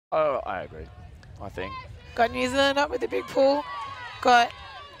Oh, I agree. I think. Got New Zealand up with a big pull. Got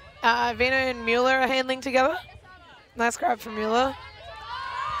Vino and Mueller are handling together. Nice grab from Mueller.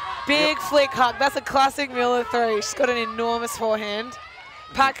 Big flick hug. That's a classic Mueller throw. She's got an enormous forehand.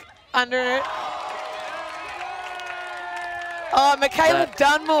 Pack under it. Oh, Michaela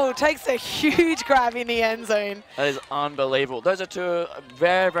Dunmore takes a huge grab in the end zone. That is unbelievable. Those are two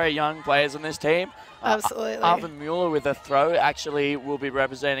very, very young players on this team. Absolutely. Arvin Mueller with a throw actually will be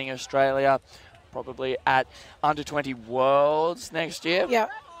representing Australia probably at Under-20 Worlds next year. Yeah.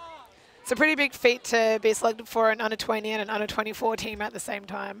 It's a pretty big feat to be selected for an Under-20 and an Under-24 team at the same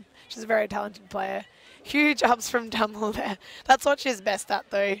time. She's a very talented player. Huge ups from Dunmore there. That's what she's best at,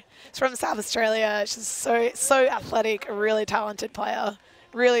 though. She's from South Australia. She's so athletic, a really talented player.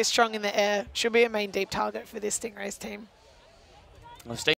 Really strong in the air. She'll be a main deep target for this Stingrays team.